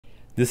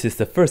This is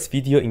the first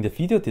video in the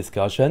video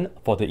discussion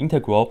for the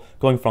integral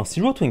going from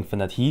 0 to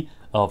infinity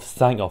of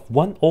sine of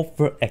 1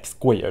 over x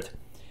squared.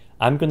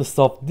 I'm going to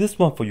solve this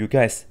one for you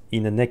guys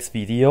in the next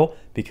video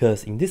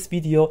because in this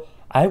video,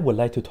 I would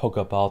like to talk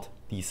about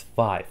these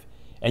 5.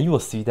 And you will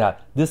see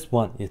that this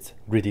one is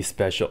really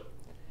special.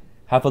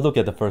 Have a look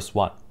at the first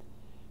one.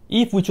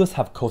 If we just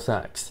have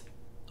cosine x,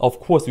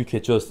 of course we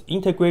could just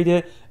integrate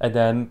it and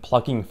then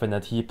plug in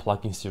infinity,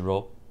 plug in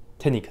 0.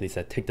 Technically,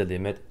 say take the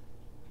limit.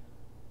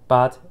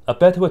 But a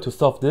better way to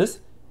solve this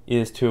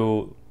is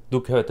to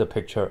look at the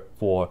picture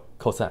for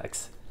cosine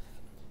x.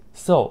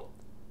 So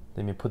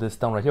let me put this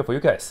down right here for you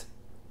guys.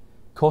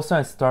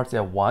 Cosine starts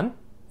at 1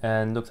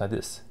 and looks like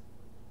this.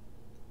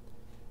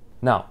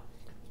 Now,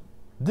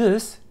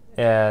 this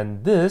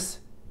and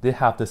this, they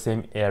have the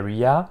same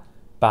area,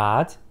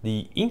 but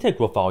the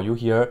integral value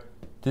here,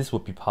 this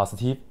would be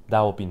positive,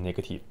 that would be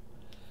negative.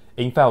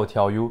 In fact, I will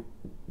tell you,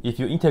 if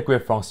you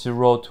integrate from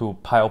 0 to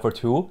pi over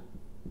 2,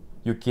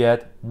 you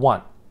get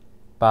 1.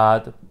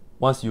 But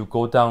once you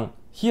go down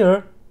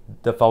here,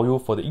 the value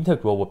for the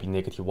integral will be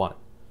negative 1.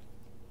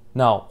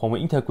 Now, when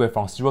we integrate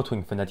from 0 to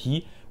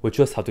infinity, we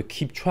just have to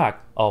keep track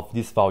of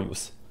these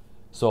values.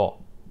 So,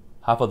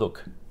 have a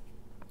look.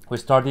 We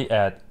started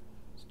at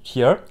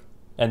here,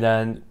 and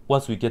then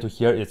once we get to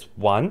here, it's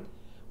 1.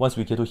 Once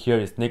we get to here,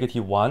 it's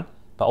negative 1,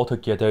 but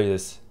altogether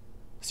is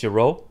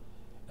 0.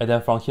 And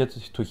then from here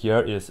to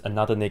here is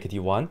another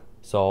negative 1.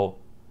 So,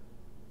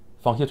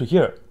 from here to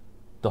here,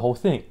 the whole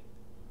thing,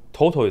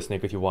 total is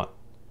negative 1.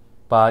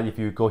 But if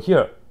you go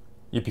here,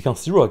 it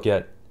becomes 0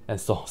 again, and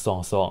so on, so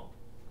on, so on.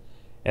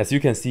 As you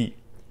can see,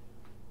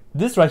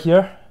 this right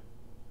here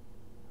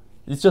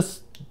is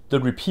just the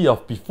repeat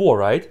of before,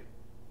 right?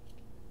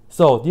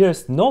 So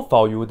there's no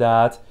value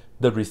that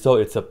the result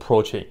is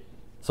approaching.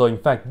 So in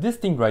fact, this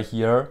thing right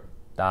here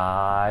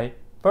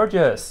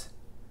diverges.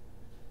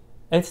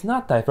 It's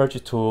not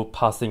diverges to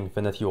passing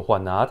infinity or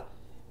whatnot.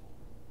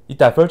 It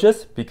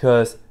diverges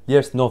because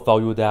there's no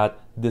value that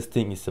this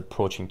thing is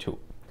approaching to.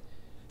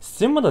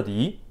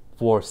 Similarly,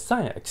 for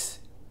sine x,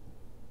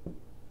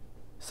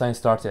 sine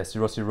starts at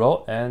 0,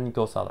 0 and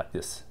goes out like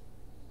this.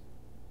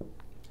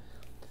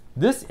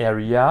 This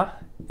area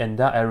and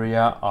that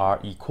area are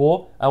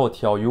equal. I will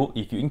tell you,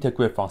 if you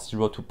integrate from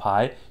 0 to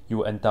pi,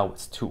 you end up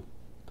with 2.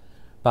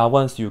 But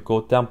once you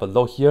go down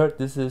below here,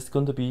 this is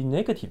going to be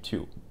negative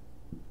 2.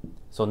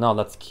 So now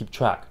let's keep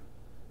track.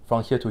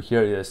 From here to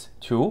here is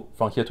 2,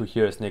 from here to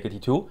here is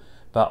negative 2,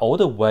 but all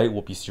the way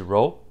will be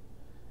 0.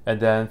 And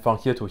then from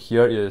here to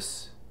here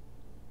is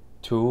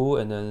 2,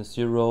 and then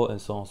 0,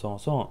 and so on, so on,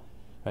 so on.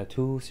 Right,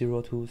 2,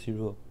 0, 2,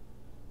 0.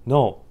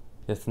 No,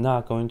 it's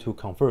not going to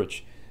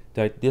converge.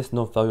 There's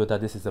no value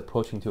that this is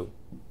approaching to.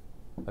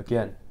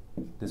 Again,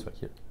 this right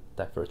here,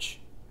 diverge.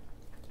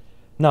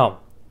 Now,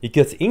 it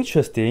gets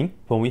interesting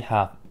when we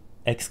have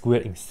x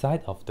squared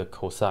inside of the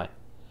cosine,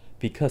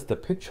 because the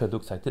picture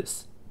looks like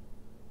this.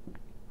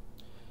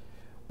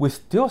 We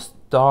still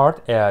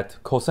start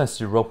at cosine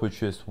 0,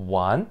 which is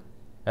 1,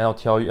 and I'll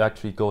tell you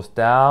actually goes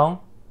down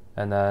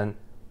and then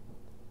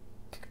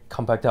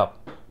come back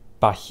up.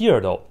 But here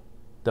though,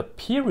 the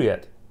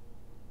period,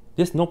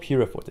 there's no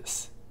period for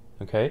this,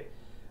 okay?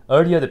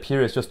 Earlier the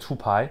period is just 2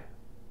 pi,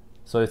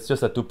 so it's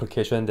just a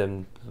duplication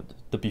than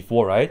the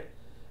before, right?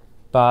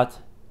 But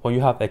when you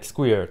have x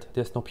squared,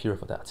 there's no period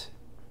for that.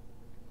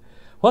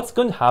 What's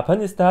going to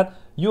happen is that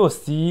you will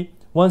see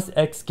once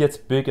x gets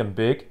big and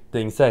big, the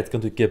inside is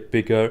going to get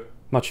bigger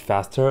much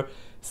faster.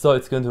 So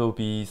it's going to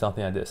be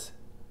something like this.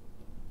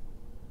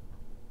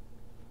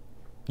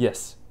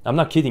 Yes, I'm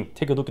not kidding.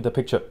 Take a look at the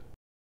picture.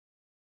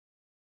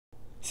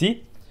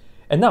 See?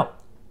 And now,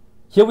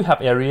 here we have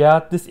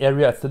area. This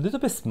area is a little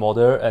bit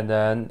smaller, and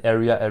then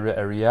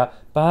area.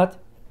 But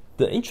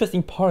the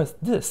interesting part is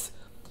this.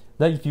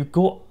 That if you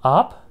go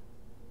up,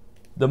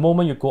 the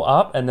moment you go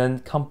up and then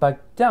come back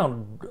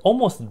down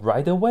almost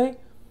right away,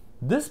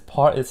 this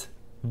part is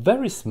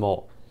very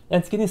small.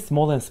 And it's getting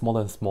smaller and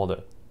smaller and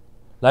smaller.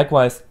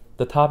 Likewise,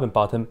 the top and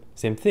bottom,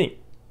 same thing.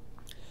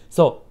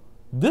 So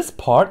this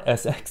part,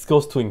 as x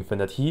goes to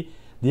infinity,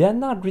 they are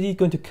not really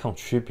going to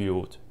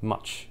contribute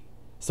much.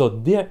 So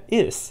there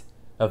is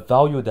a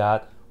value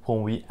that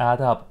when we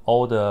add up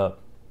all the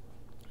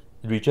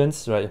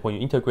regions, right, when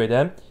you integrate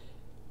them,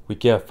 we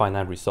get a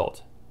finite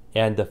result.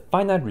 And the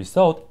finite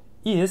result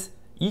is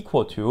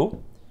equal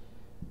to,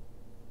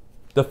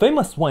 the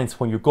famous one is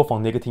when you go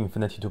from negative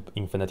infinity to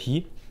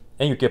infinity,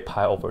 and you get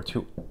pi over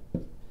 2.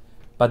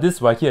 But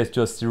this right here is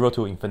just 0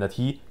 to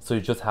infinity, so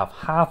you just have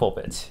half of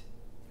it.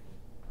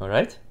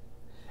 Alright?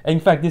 And in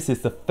fact, this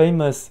is the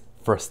famous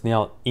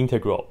Fresnel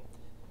integral.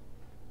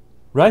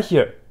 Right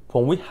here,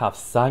 when we have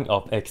sine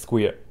of x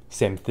squared,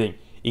 same thing.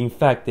 In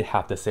fact, they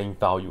have the same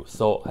value.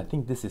 So I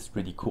think this is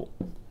really cool.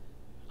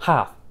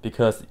 Half,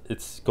 because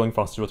it's going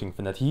from 0 to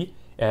infinity,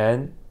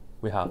 and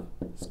we have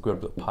square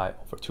root of pi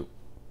over 2.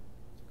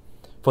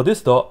 For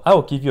this though, I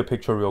will give you a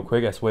picture real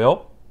quick as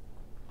well.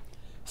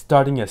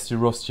 Starting at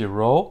 0,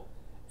 0,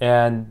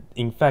 and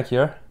in fact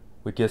here,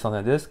 we get something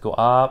like this, go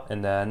up,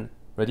 and then,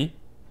 ready?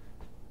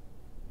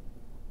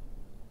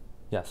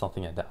 Yeah,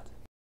 something like that.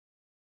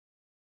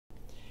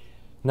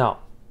 Now,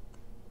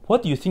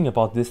 what do you think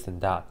about this and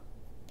that?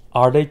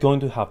 Are they going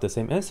to have the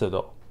same answer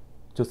though?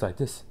 Just like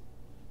this.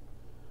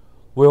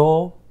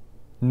 Well,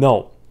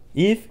 no.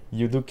 If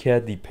you look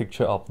at the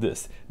picture of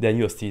this, then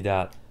you'll see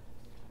that,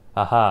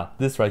 aha,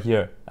 this right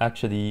here,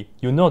 actually,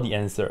 you know the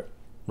answer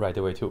right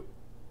away too.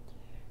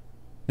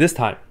 This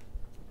time,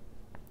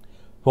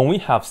 when we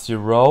have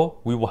 0,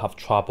 we will have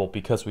trouble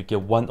because we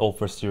get 1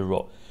 over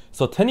 0.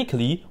 So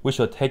technically, we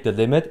should take the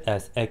limit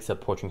as x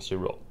approaching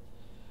 0.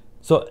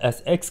 So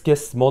as x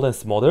gets smaller and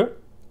smaller,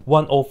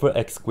 1 over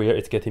x squared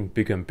is getting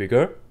bigger and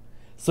bigger.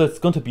 So it's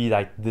going to be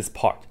like this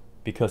part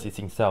because it's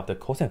inside of the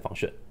cosine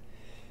function.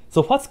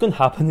 So what's going to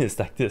happen is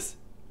like this.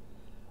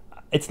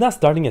 It's not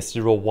starting at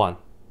 0, 1.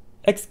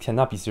 X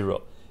cannot be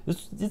 0.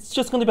 It's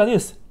just going to be like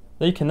this.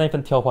 Then you cannot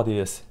even tell what it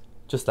is.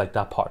 Just like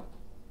that part.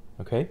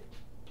 Okay?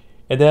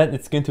 And then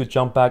it's going to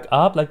jump back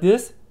up like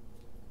this.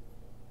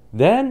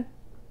 Then,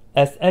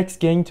 as x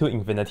getting to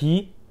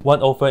infinity,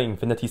 1 over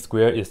infinity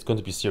squared is going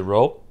to be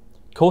 0.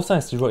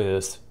 Cosine 0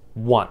 is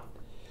 1.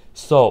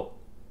 So,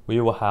 we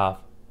will have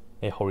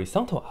a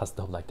horizontal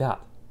asymptote like that.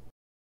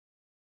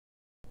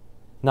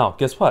 Now,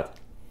 guess what?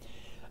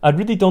 I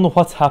really don't know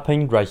what's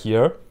happening right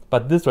here,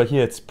 but this right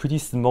here is pretty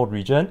small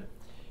region.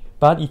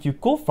 But if you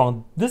go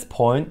from this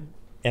point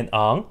and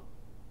on,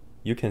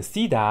 you can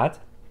see that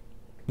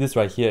this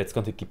right here is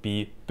going to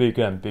be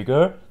bigger and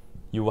bigger.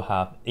 You will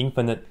have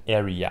infinite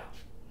area.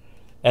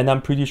 And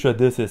I'm pretty sure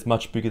this is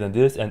much bigger than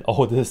this and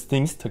all these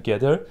things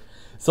together.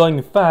 So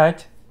in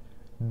fact,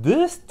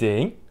 this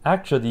thing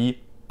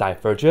actually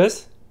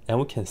diverges, and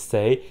we can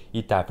say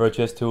it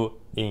diverges to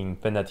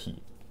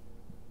infinity.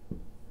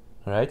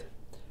 Alright?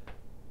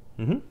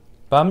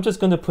 But I'm just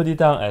going to put it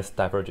down as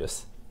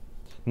diverges.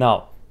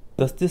 Now,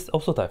 does this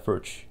also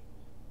diverge?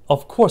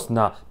 Of course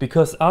not,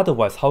 because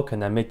otherwise how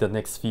can I make the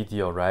next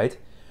video, right?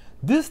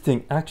 This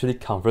thing actually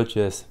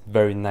converges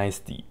very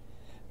nicely.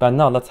 But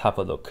now let's have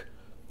a look.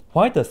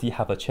 Why does it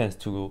have a chance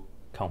to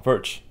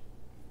converge?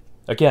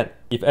 Again,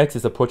 if x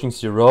is approaching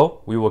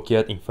 0, we will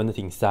get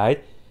infinity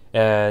inside,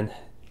 and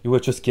you will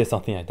just get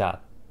something like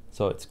that.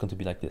 So it's going to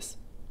be like this.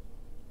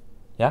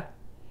 Yeah?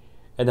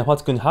 And then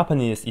what's going to happen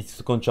is it's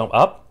going to jump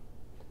up.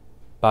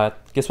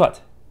 But guess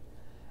what?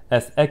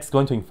 As x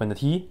going to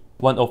infinity,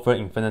 1 over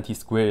infinity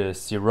squared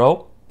is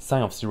 0,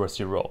 sine of 0 is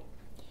 0.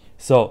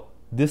 So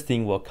this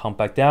thing will come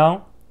back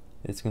down.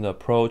 It's going to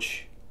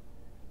approach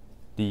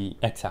the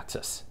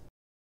x-axis.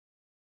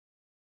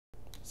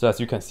 So as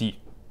you can see,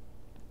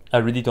 I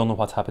really don't know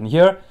what's happening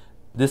here.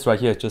 This right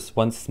here is just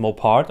one small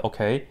part,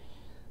 okay?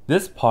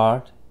 This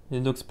part,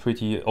 it looks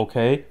pretty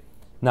okay.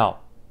 Now,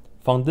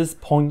 from this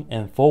point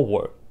and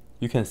forward,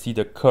 you can see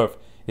the curve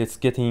is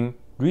getting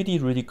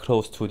really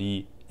close to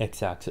the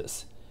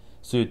x-axis.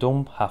 So you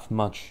don't have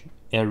much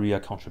area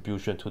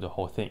contribution to the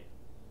whole thing.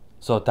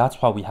 So that's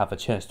why we have a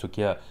chance to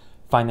get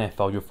finite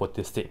value for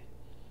this thing.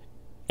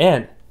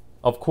 And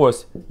of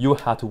course, you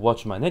have to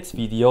watch my next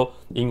video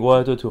in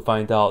order to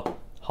find out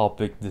how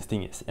big this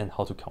thing is and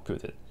how to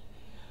compute it.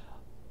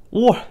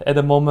 Or at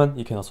the moment,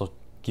 you can also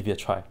give it a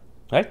try,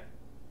 right?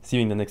 See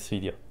you in the next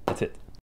video. That's it.